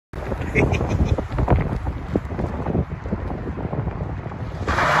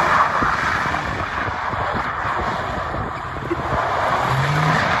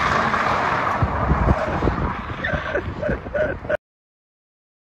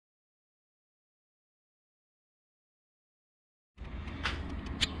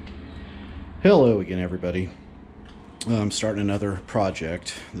Hello again, everybody. I'm starting another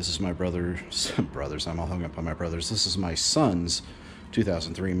project. This is my brother's I'm all hung up on my brothers. This is my son's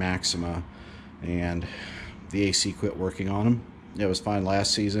 2003 Maxima, and the AC quit working on him. It was fine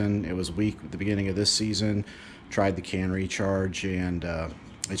last season. It was weak at the beginning of this season. Tried the can recharge, and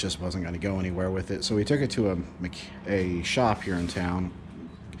it just wasn't going to go anywhere with it. So we took it to a shop here in town,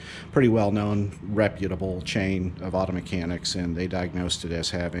 pretty well-known, reputable chain of auto mechanics, and they diagnosed it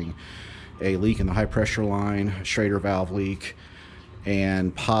as having a leak in the high pressure line, a Schrader valve leak,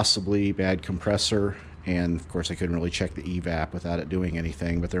 and possibly bad compressor. And of course I couldn't really check the evap without it doing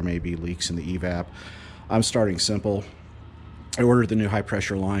anything, but there may be leaks in the evap. I'm starting simple. I ordered the new high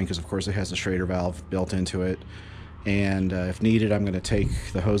pressure line because of course it has a Schrader valve built into it, and if needed I'm going to take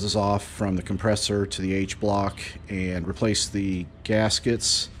the hoses off from the compressor to the H block and replace the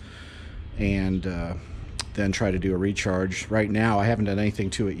gaskets, and then try to do a recharge. Right now I haven't done anything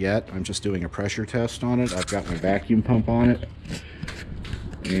to it yet. I'm just doing a pressure test on it. I've got my vacuum pump on it,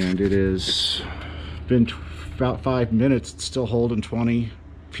 and it has been about 5 minutes. It's still holding 20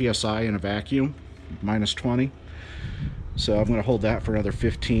 psi in a vacuum, minus 20. So I'm going to hold that for another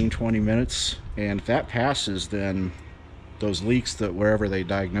 15-20 minutes, and if that passes, then those leaks that wherever they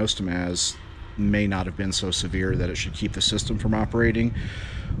diagnosed them as may not have been so severe that it should keep the system from operating.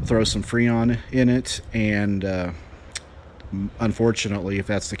 Throw some Freon in it, and unfortunately, if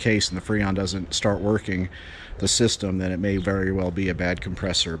that's the case and the Freon doesn't start working the system, then it may very well be a bad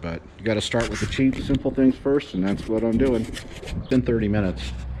compressor. But you got to start with the cheap, simple things first, and that's what I'm doing. It's been 30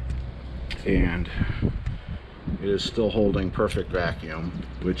 minutes, and it is still holding perfect vacuum,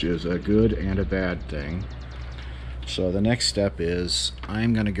 which is a good and a bad thing. So the next step is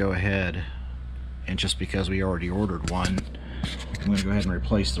I'm going to go ahead, and just because we already ordered one, I'm going to go ahead and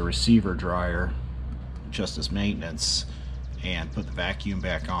replace the receiver dryer just as maintenance, and put the vacuum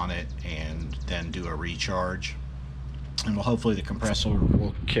back on it, and then do a recharge. And well, hopefully the compressor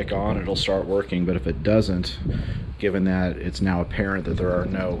will kick on, it'll start working. But if it doesn't, given that it's now apparent that there are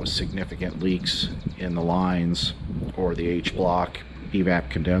no significant leaks in the lines or the H block, evap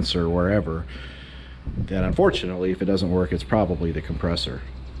condenser, wherever, then unfortunately, if it doesn't work, it's probably the compressor,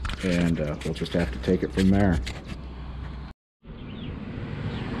 and we'll just have to take it from there.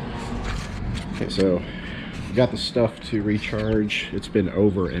 Okay, so we got the stuff to recharge. It's been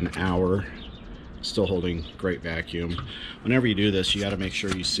over an hour, still holding great vacuum. Whenever you do this, you got to make sure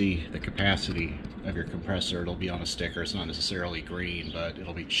you see the capacity of your compressor. It'll be on a sticker. It's not necessarily green, but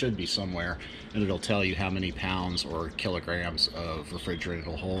should be somewhere, and it'll tell you how many pounds or kilograms of refrigerant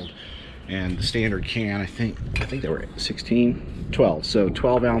it'll hold. And the standard can, I think they were 12, so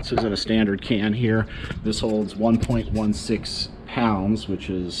 12 ounces in a standard can here. This holds 1.16 pounds, which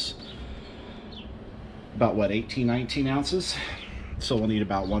is about what, 18-19 ounces. So we'll need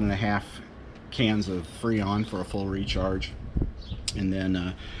about 1.5 cans of Freon for a full recharge, and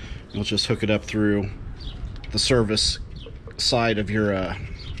then we'll just hook it up through the service side of your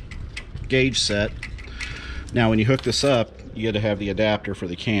gauge set. Now when you hook this up, you got to have the adapter for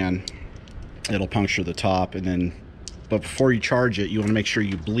the can. It'll puncture the top, and but before you charge it, you want to make sure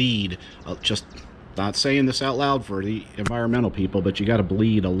you bleed, just not saying this out loud for the environmental people, but you got to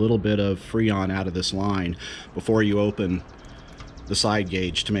bleed a little bit of Freon out of this line before you open the side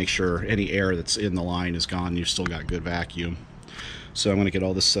gauge, to make sure any air that's in the line is gone. You've still got good vacuum. So I'm going to get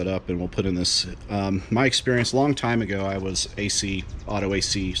all this set up, and we'll put in this. My experience a long time ago, I was auto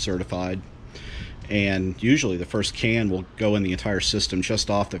AC certified, and usually the first can will go in the entire system just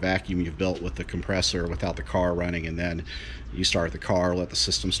off the vacuum you've built with the compressor without the car running, and then you start the car, let the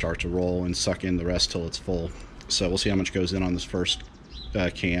system start to roll, and suck in the rest till it's full. So we'll see how much goes in on this first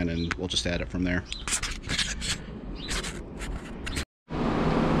can, and we'll just add it from there.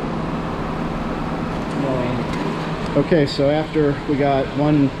 Okay, so after we got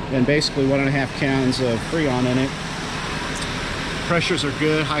basically 1.5 cans of Freon in it, pressures are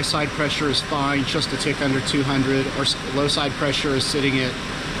good. High side pressure is fine, just a tick under 200, or low side pressure is sitting at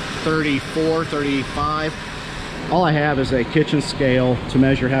 34, 35. All I have is a kitchen scale to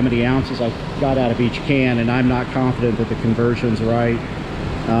measure how many ounces I've got out of each can, and I'm not confident that the conversion's right.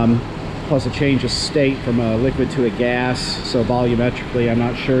 Plus a change of state from a liquid to a gas, so volumetrically I'm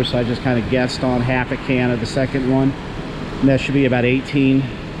not sure, so I just kind of guessed on half a can of the second one, and that should be about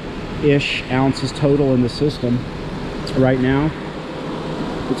 18-ish ounces total in the system right now.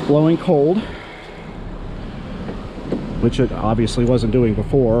 It's blowing cold, which it obviously wasn't doing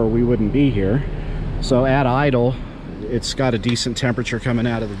before, or we wouldn't be here. So at idle, it's got a decent temperature coming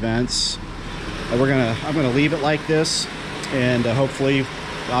out of the vents. I'm gonna leave it like this, and hopefully,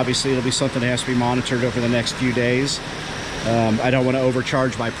 obviously, it'll be something that has to be monitored over the next few days. I don't want to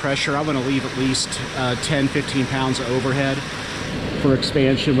overcharge my pressure. I want to leave at least 10-15 pounds of overhead for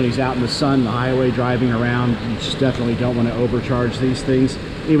expansion when he's out in the sun, the highway, driving around. You just definitely don't want to overcharge these things,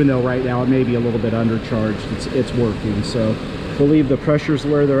 even though right now it may be a little bit undercharged. It's working. So we'll leave the pressures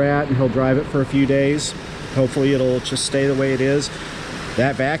where they're at, and he'll drive it for a few days. Hopefully it'll just stay the way it is.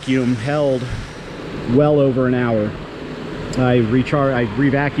 That vacuum held well over an hour. I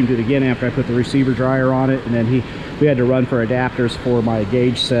re-vacuumed it again after I put the receiver dryer on it, and then we had to run for adapters for my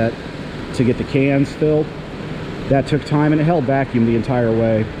gauge set to get the cans filled. That took time, and it held vacuum the entire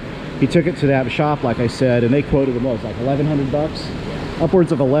way. He took it to that shop, like I said, and they quoted the most, like 1,100 bucks,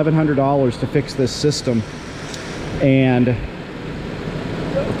 upwards of $1,100 to fix this system. And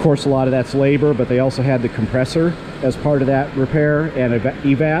of course, a lot of that's labor, but they also had the compressor as part of that repair and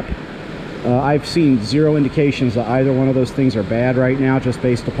evap. I've seen zero indications that either one of those things are bad right now, just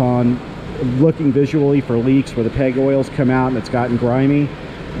based upon looking visually for leaks where the peg oils come out and it's gotten grimy.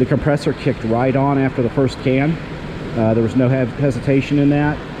 The compressor kicked right on after the first can. There was no hesitation in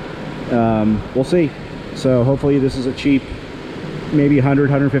that. We'll see. So hopefully this is a cheap, maybe $100,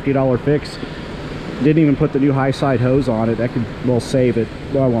 $150 fix. Didn't even put the new high side hose on it. That could, well, save it.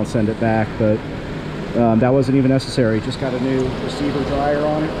 Well, I won't send it back, but that wasn't even necessary. Just got a new receiver dryer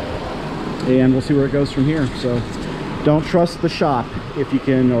on it, and we'll see where it goes from here. So don't trust the shop. If you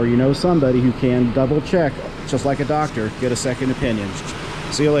can, or you know somebody who can, double check, just like a doctor. Get a second opinion.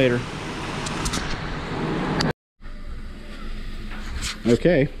 See you later.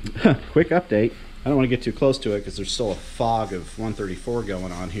 Okay, quick update. I don't want to get too close to it because there's still a fog of 134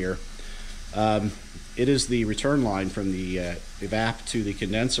 going on here. It is the return line from the evap to the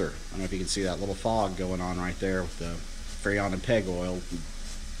condenser. I don't know if you can see that little fog going on right there with the Freon and peg oil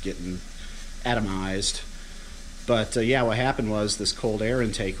getting atomized. But yeah, what happened was this cold air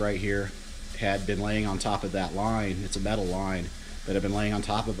intake right here had been laying on top of that line. It's a metal line that had been laying on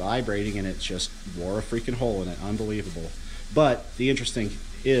top of vibrating, and it just wore a freaking hole in it. Unbelievable. But the interesting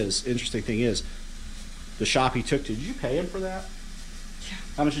thing is, the shop he took to, did you pay him for that? Yeah.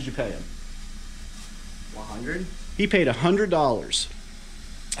 How much did you pay him? 100? He paid $100.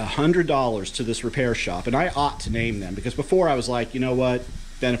 $100 to this repair shop, and I ought to name them, because before I was like, you know what,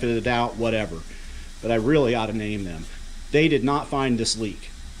 benefit of the doubt, whatever. But I really ought to name them. They did not find this leak.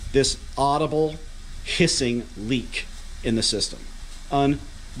 This audible, hissing leak in the system.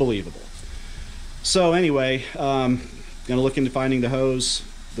 Unbelievable. So anyway, gonna look into finding the hose,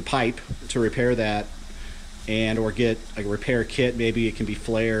 the pipe, to repair that, and or get a repair kit. Maybe it can be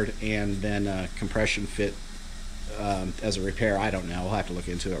flared and then a compression fit as a repair. I don't know. We'll have to look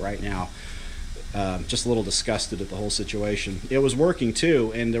into it right now. Just a little disgusted at the whole situation. It was working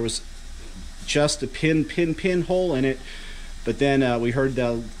too, and there was just a pin hole in it, but then we heard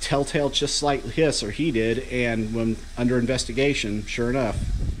the telltale just slight hiss, or he did, and when under investigation, sure enough,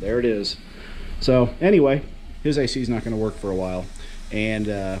 there it is. So anyway, his AC is not going to work for a while, and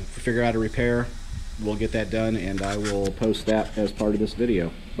figure out a repair. We'll get that done, and I will post that as part of this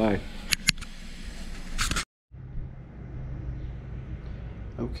video. Bye.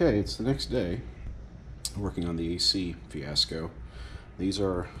 Okay, it's the next day. Working on the AC fiasco. These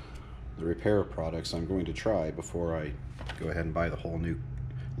are the repair products I'm going to try before I go ahead and buy the whole new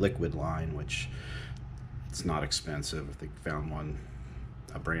liquid line, which it's not expensive. I think I found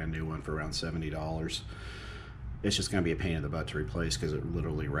a brand new one for around $70. It's just going to be a pain in the butt to replace because it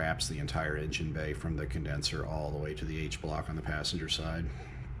literally wraps the entire engine bay from the condenser all the way to the H block on the passenger side.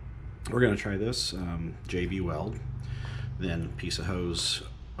 We're going to try this JB weld, then a piece of hose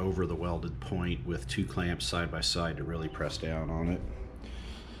over the welded point with 2 clamps side by side to really press down on it.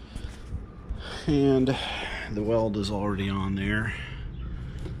 And the weld is already on there.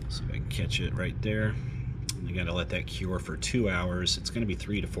 See if I can catch it right there. You got to let that cure for 2 hours. It's going to be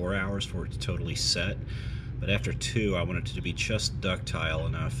 3 to 4 hours for it to totally set. But after 2, I want it to be just ductile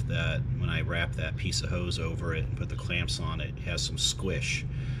enough that when I wrap that piece of hose over it and put the clamps on it, it has some squish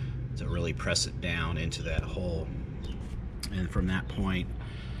to really press it down into that hole. And from that point,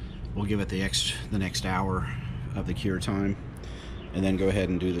 we'll give it the next hour of the cure time, and then go ahead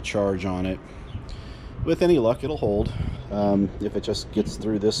and do the charge on it. With any luck, it'll hold. If it just gets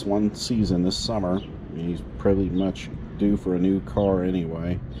through this one season, this summer, he's pretty much due for a new car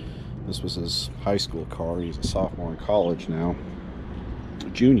anyway. This was his high school car. He's a sophomore in college now.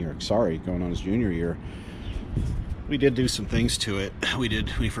 Junior, sorry, going on his junior year. We did do some things to it. When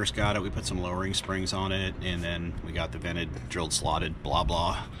we first got it, we put some lowering springs on it, and then we got the vented, drilled, slotted, blah,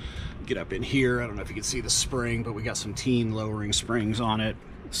 blah. Get up in here. I don't know if you can see the spring, but we got some teen lowering springs on it.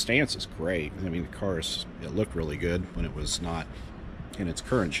 The stance is great. I mean, the car it looked really good when it was not in its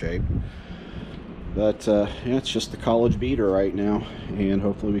current shape. But yeah, it's just the college beater right now, and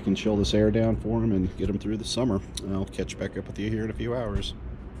hopefully we can chill this air down for him and get him through the summer. And I'll catch back up with you here in a few hours.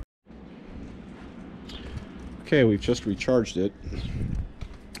 Okay, we've just recharged it.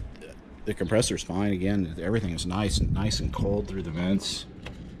 The compressor's fine. Again, everything is nice and cold through the vents.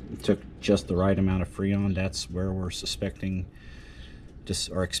 It took just the right amount of Freon. That's where we're expecting.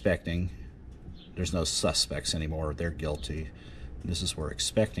 There's no suspects anymore. They're guilty. This is where we're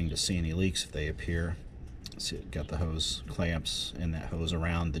expecting to see any leaks if they appear. See, it got the hose clamps and that hose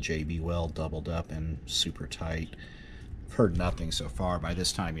around the JB weld doubled up and super tight. I've heard nothing so far. By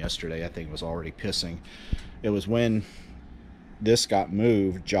this time yesterday, I think it was already pissing. It was when this got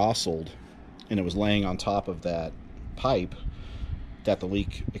moved, jostled, and it was laying on top of that pipe that the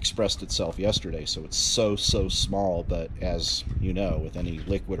leak expressed itself yesterday. So it's so small, but as you know, with any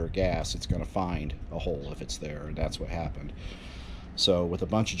liquid or gas, it's going to find a hole if it's there, and that's what happened. So with a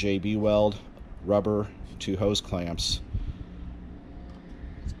bunch of JB weld, rubber, 2 hose clamps,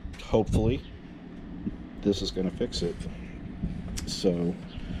 hopefully this is going to fix it. So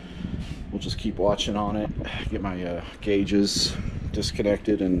we'll just keep watching on it, get my gauges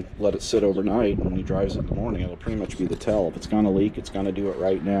disconnected and let it sit overnight. When he drives it in the morning, it'll pretty much be the tell. If it's going to leak, it's going to do it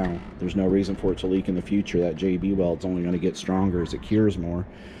right now. There's no reason for it to leak in the future. That JB weld's only going to get stronger as it cures more.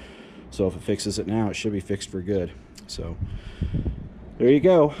 So if it fixes it now, it should be fixed for good. So there you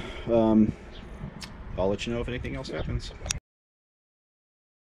go. I'll let you know if anything else happens.